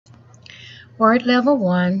Word Level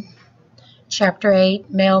 1, Chapter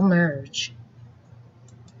 8, Mail Merge.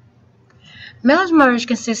 Mail merge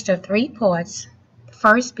consists of 3 parts, the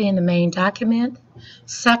first being the main document,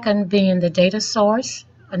 second being the data source,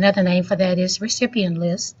 another name for that is recipient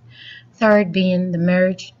list, third being the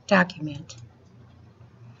merged document.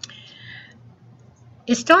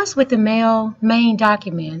 It starts with the main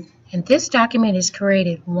document, and this document is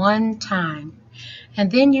created one time. And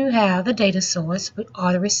then you have the data source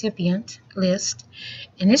or the recipient list,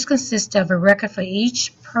 and this consists of a record for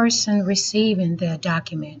each person receiving the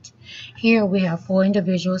document. Here we have 4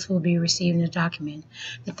 individuals who will be receiving the document.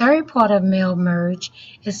 The third part of mail merge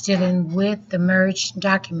is dealing with the merged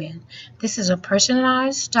document. This is a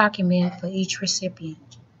personalized document for each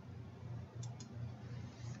recipient.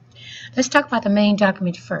 Let's talk about the main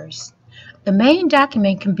document first. The main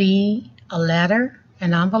document can be a letter,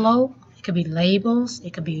 an envelope, it could be labels,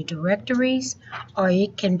 it could be directories, or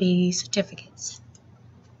it can be certificates.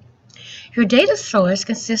 Your data source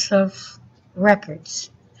consists of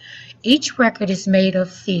records. Each record is made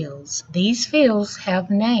of fields. These fields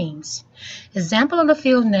have names. Examples of the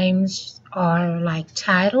field names are like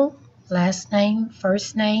title, last name,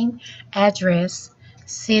 first name, address,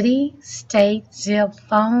 city, state, zip,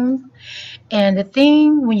 phone. And the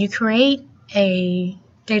thing, when you create a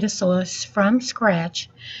data source from scratch,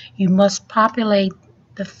 you must populate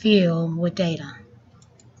the field with data.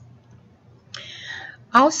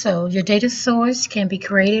 Also, your data source can be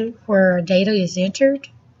created where data is entered.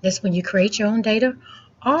 That's when you create your own data.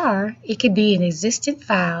 Or it could be an existing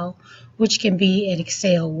file, which can be an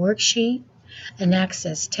Excel worksheet, an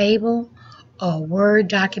Access table, or a Word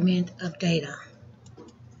document of data.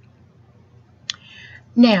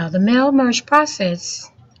 Now, the mail merge process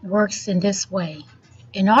works in this way.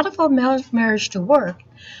 In order for mail merge to work,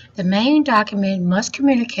 the main document must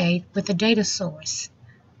communicate with the data source.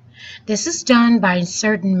 This is done by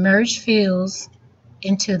inserting merge fields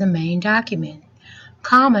into the main document.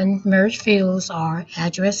 Common merge fields are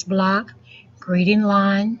address block, greeting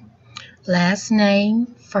line, last name,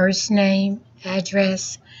 first name,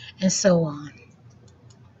 address, and so on.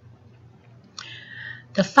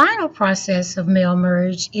 The final process of mail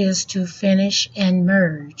merge is to finish and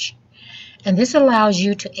merge. And this allows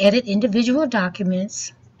you to edit individual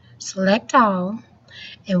documents, select all,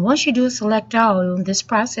 and once you do select all, this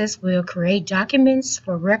process will create documents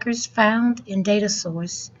for records found in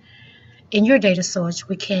your data source,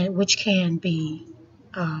 which can be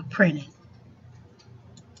printed.